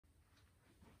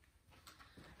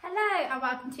and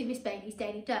welcome to Miss Bailey's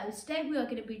Daily Dose. Today we are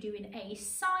going to be doing a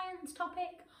science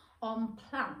topic on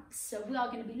plants. So we are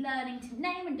going to be learning to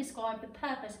name and describe the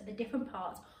purpose of the different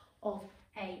parts of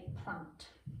a plant.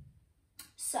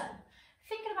 So,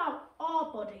 thinking about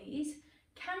our bodies,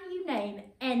 can you name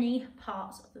any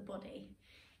parts of the body?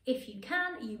 If you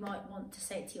can, you might want to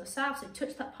say it to yourself, so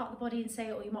touch that part of the body and say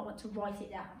it, or you might want to write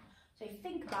it down. So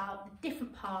think about the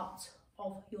different parts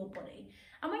of your body.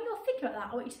 And when you're thinking about that,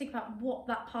 I want you to think about what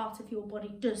that part of your body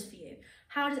does for you.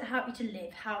 How does it help you to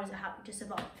live? How does it help you to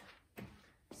survive?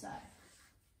 So,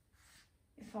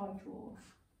 if I draw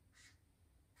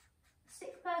a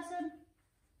sick person,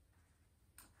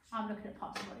 I'm looking at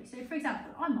parts of the body. So for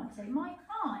example, I might say my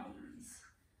eyes,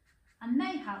 and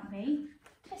they help me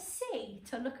to see,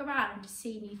 to look around and to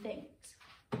see new things.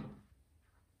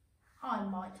 I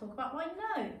might talk about my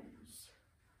nose,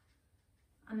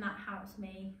 and that helps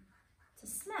me to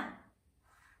smell.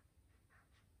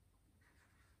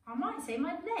 I might say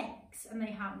my legs, and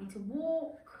they help me to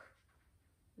walk,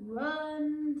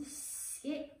 run,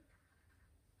 skip,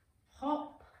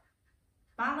 hop,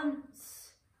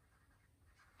 balance,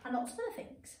 and lots of other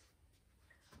things.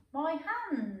 My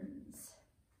hands,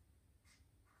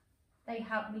 they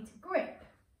help me to grip.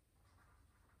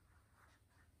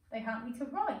 They help me to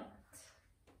write.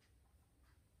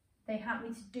 They help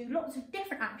me to do lots of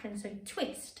different actions, so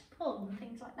twist, pull, and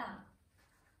things like that.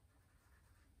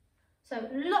 So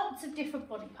lots of different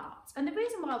body parts. And the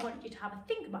reason why I wanted you to have a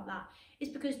think about that is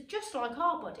because just like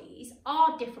our bodies,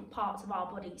 our different parts of our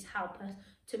bodies help us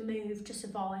to move, to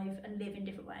survive, and live in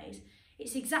different ways.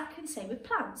 It's exactly the same with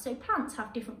plants. So plants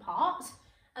have different parts,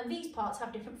 and these parts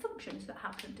have different functions that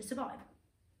help them to survive.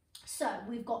 So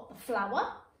we've got the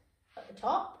flower at the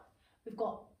top, we've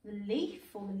got the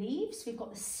leaf or the leaves, we've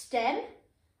got the stem,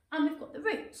 and we've got the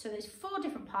roots. So there's 4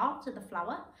 different parts of the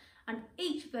flower, and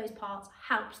each of those parts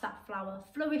helps that flower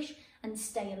flourish and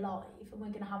stay alive. And we're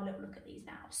going to have a little look at these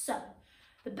now. So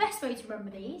the best way to remember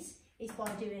these is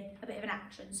by doing a bit of an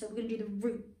action. So we're going to do the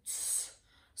roots.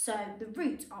 So the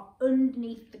roots are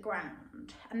underneath the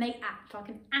ground, and they act like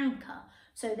an anchor.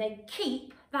 So they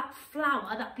keep that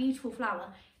flower, that beautiful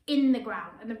flower, in the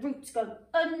ground, and the roots go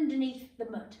underneath the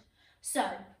mud. So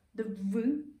the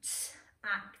roots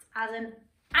act as an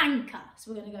anchor.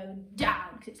 So we're going to go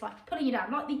down, because it's like pulling you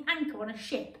down, like the anchor on a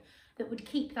ship that would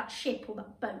keep that ship or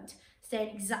that boat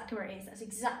staying exactly where it is. That's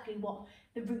exactly what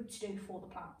the roots do for the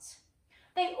plants.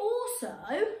 They also,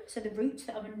 so the roots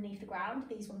that are underneath the ground,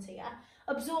 these ones here,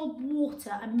 absorb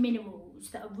water and minerals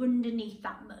that are underneath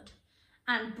that mud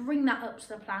and bring that up to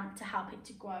the plant to help it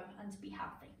to grow and to be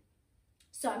healthy.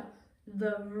 So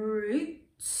the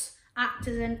roots act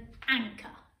as an anchor.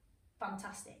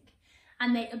 Fantastic.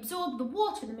 And they absorb the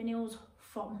water and the minerals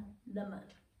from the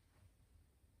mud.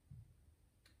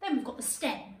 Then we've got the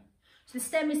stem. So the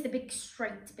stem is the big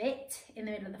straight bit in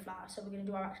the middle of the flower. So we're going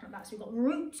to do our action like that. So we've got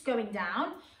roots going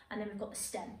down, and then we've got the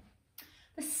stem.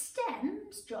 The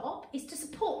stem's job is to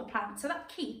support the plant. So that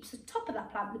keeps the top of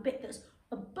that plant, the bit that's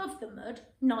above the mud,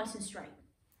 nice and straight.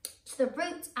 So the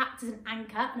roots act as an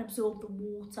anchor and absorb the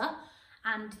water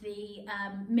and the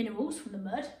minerals from the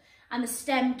mud, and the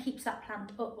stem keeps that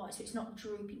plant upright so it's not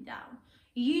drooping down.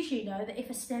 You usually know that if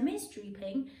a stem is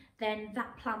drooping, then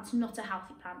that plant's not a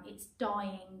healthy plant, it's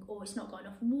dying, or it's not got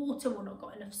enough water or not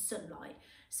got enough sunlight.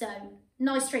 So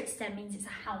nice straight stem means it's a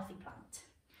healthy plant.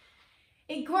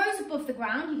 It grows above the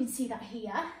ground, you can see that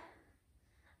here,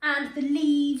 and the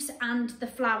leaves and the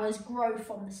flowers grow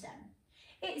from the stem.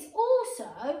 It's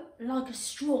also like a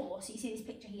straw, so you see this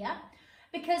picture here,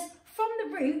 because from the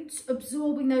roots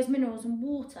absorbing those minerals and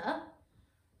water,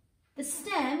 the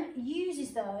stem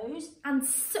uses those and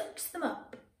sucks them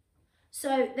up.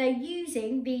 So they're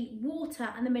using the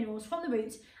water and the minerals from the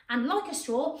roots, and like a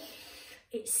straw,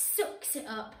 it sucks it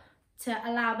up to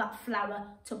allow that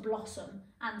flower to blossom,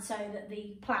 and so that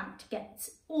the plant gets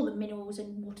all the minerals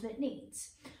and water that it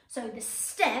needs. So the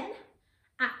stem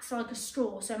acts like a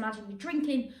straw. So imagine you're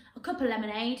drinking a cup of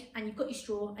lemonade and you've got your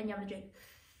straw and you have a drink,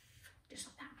 just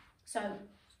like that. So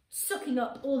sucking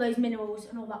up all those minerals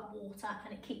and all that water,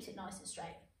 and it keeps it nice and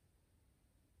straight.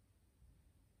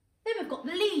 Then we've got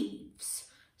the leaves.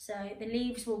 So the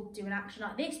leaves will do an action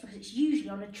like this because it's usually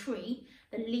on a tree,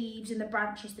 the leaves and the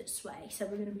branches that sway. So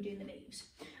we're going to be doing the leaves.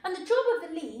 And the job of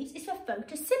the leaves is for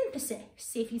photosynthesis.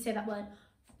 See if you say that word,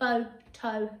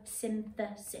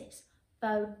 photosynthesis,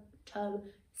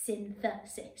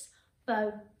 photosynthesis,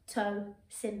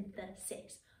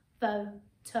 photosynthesis,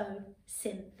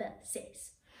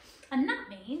 photosynthesis. And that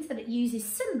means that it uses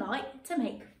sunlight to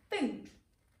make food.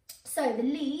 So the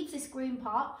leaves, this green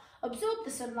part, absorb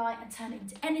the sunlight and turn it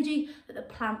into energy that the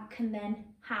plant can then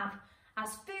have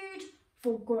as food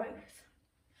for growth.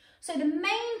 So the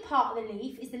main part of the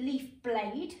leaf is the leaf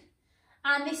blade,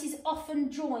 and this is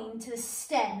often joined to the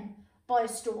stem by a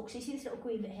stalk. So you see this little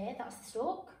green bit here, that's the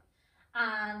stalk,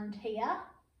 and here,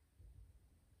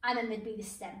 and then there'd be the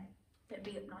stem that'd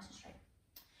be up nice and straight.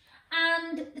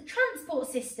 And the transport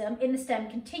system in the stem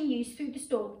continues through the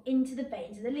stalk into the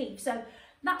veins of the leaf. So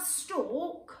that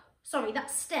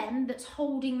stem that's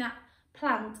holding that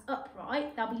plant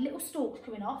upright, there'll be little stalks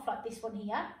coming off like this one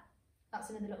here. That's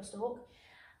another little stalk.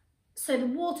 So the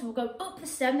water will go up the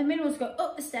stem, the minerals go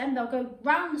up the stem, they'll go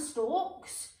round the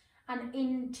stalks and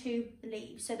into the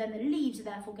leaves. So then the leaves are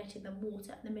therefore getting the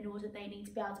water and the minerals that they need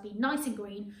to be able to be nice and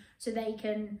green so they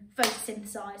can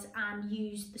photosynthesize and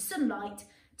use the sunlight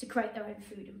to create their own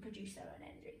food and produce their own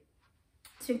energy.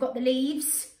 So we've got the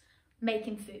leaves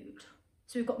making food.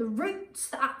 So we've got the roots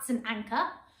that acts as an anchor.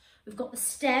 We've got the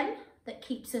stem that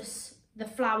keeps the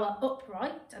flower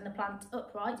upright and the plant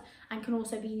upright and can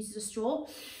also be used as a straw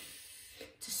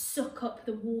to suck up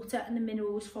the water and the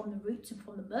minerals from the roots and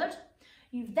from the mud.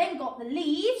 You've then got the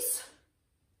leaves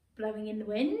blowing in the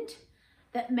wind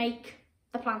that make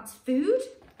the plant's food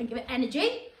and give it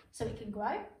energy so it can grow.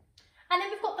 And then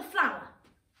we've got the flower.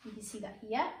 You can see that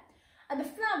here. And the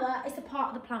flower is the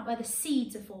part of the plant where the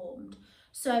seeds are formed.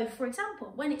 So for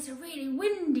example, when it's a really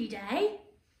windy day,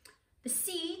 the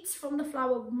seeds from the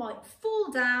flower might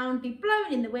fall down, be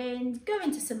blown in the wind, go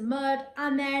into some mud,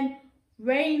 and then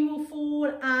rain will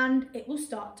fall and it will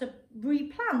start to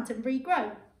replant and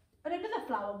regrow. And another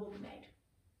flower will be made.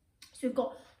 So we've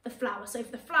got the flower. So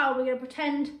for the flower, we're going to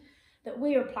pretend that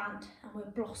we're a plant and we're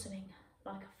blossoming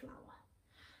like a flower.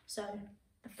 So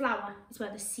the flower is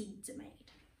where the seeds are made.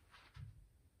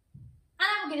 And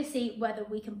now we're going to see whether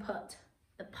we can put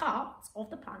the parts of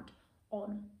the plant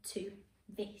onto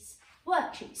this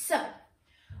worksheet. So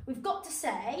we've got to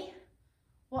say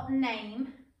what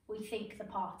name we think the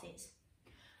part is.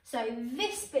 So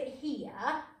this bit here,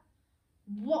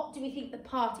 what do we think the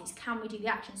part is? Can we do the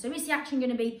action? So is the action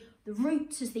going to be the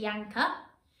roots as the anchor?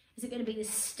 Is it going to be the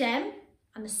stem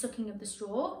and the sucking of the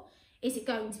straw? Is it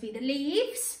going to be the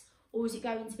leaves? Or is it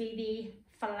going to be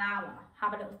the flower?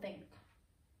 Have a little think.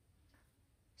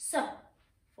 So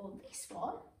for this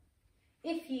one,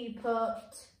 if you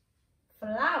put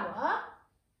flower,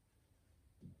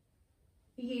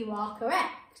 you are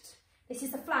correct. This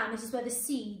is the flower, and this is where the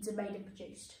seeds are made and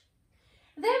produced.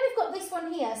 Then we've got this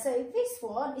one here. So this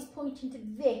one is pointing to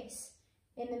this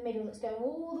in the middle that's going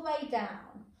all the way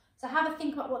down. So have a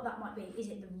think about what that might be. Is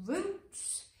it the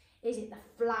roots? Is it the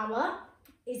flower?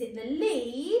 Is it the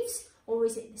leaves? Or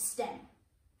is it the stem?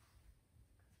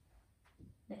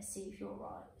 Let's see if you're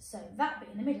right. So that bit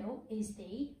in the middle is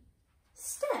the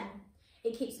stem.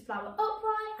 It keeps the flower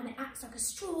upright and it acts like a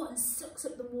straw and sucks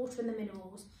up the water and the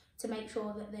minerals to make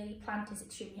sure that the plant is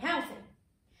extremely healthy.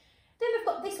 Then we've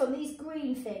got this one, these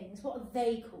green things. What are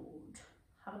they called?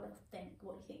 Have a little think.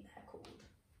 What do you think they're called?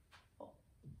 What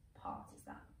part is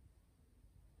that?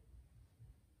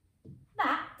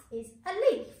 That is a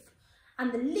leaf.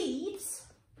 And the leaves,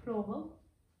 plural,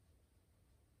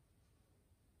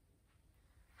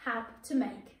 help to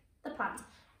make the plant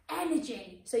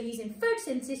energy. So using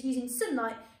photosynthesis, using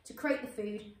sunlight to create the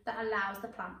food that allows the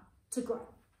plant to grow.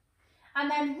 And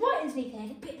then right underneath here,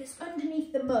 the bit that's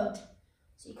underneath the mud.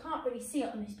 So you can't really see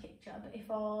it on this picture, but if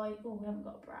we haven't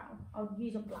got a brown, I'll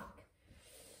use a black.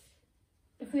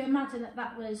 If we imagine that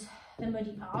that was the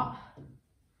muddy part,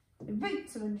 the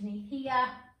roots are underneath here,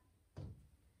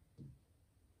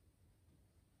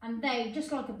 and they,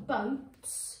 just like a boat,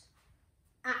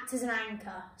 act as an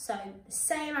anchor. So the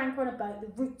same anchor on a boat,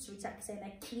 the roots are exactly the same,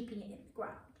 they're keeping it in the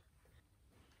ground.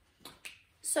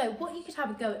 So what you could have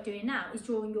a go at doing now is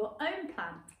drawing your own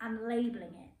plant and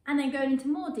labelling it, and then going into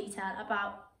more detail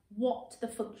about what the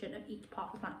function of each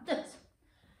part of the plant does.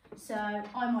 So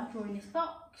I might draw in this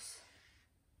box.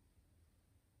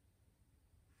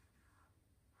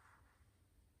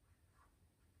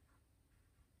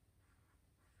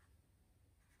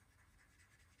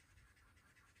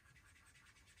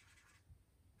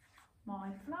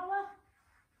 My flower.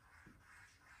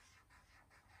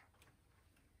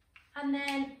 And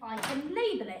then I can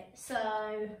label it. So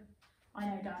I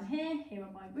know down here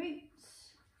are my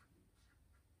roots.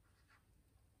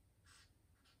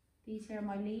 These here are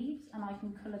my leaves, and I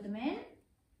can colour them in.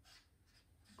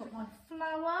 I've got my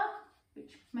flower,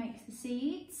 which makes the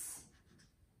seeds.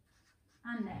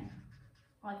 And then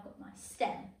I've got my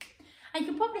stem. And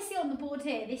you can probably see on the board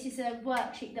here, this is a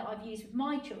worksheet that I've used with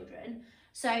my children.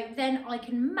 So then I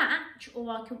can match, or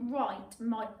I can write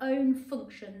my own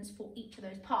functions for each of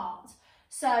those parts.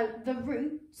 So the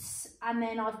roots, and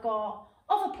then I've got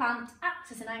of a plant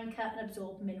acts as an anchor and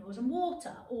absorb minerals and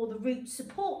water, or the roots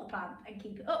support the plant and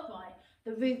keep it upright.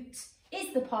 The roots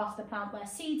is the part of the plant where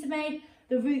seeds are made.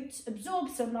 The roots absorb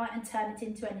sunlight and turn it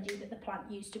into energy that the plant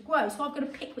used to grow. So I've got to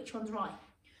pick which one's right.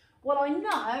 Well, I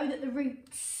know that the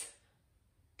roots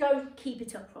don't keep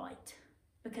it upright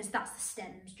because that's the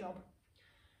stem's job.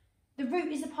 The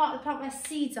root is the part of the plant where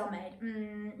seeds are made.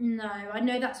 No, I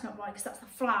know that's not right because that's the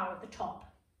flower at the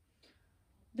top.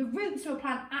 The roots of a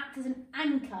plant act as an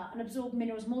anchor and absorb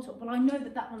minerals and water. Well, I know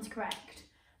that that one's correct.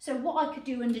 So what I could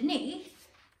do underneath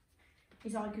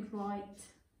is I could write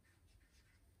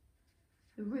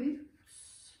the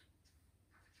roots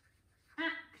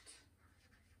act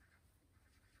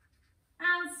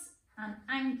as an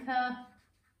anchor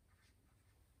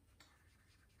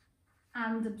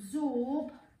and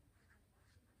absorb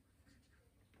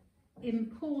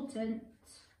important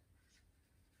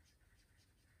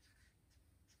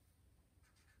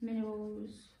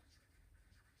minerals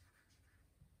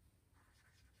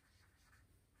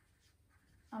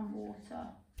and water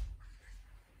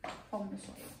from the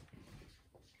soil.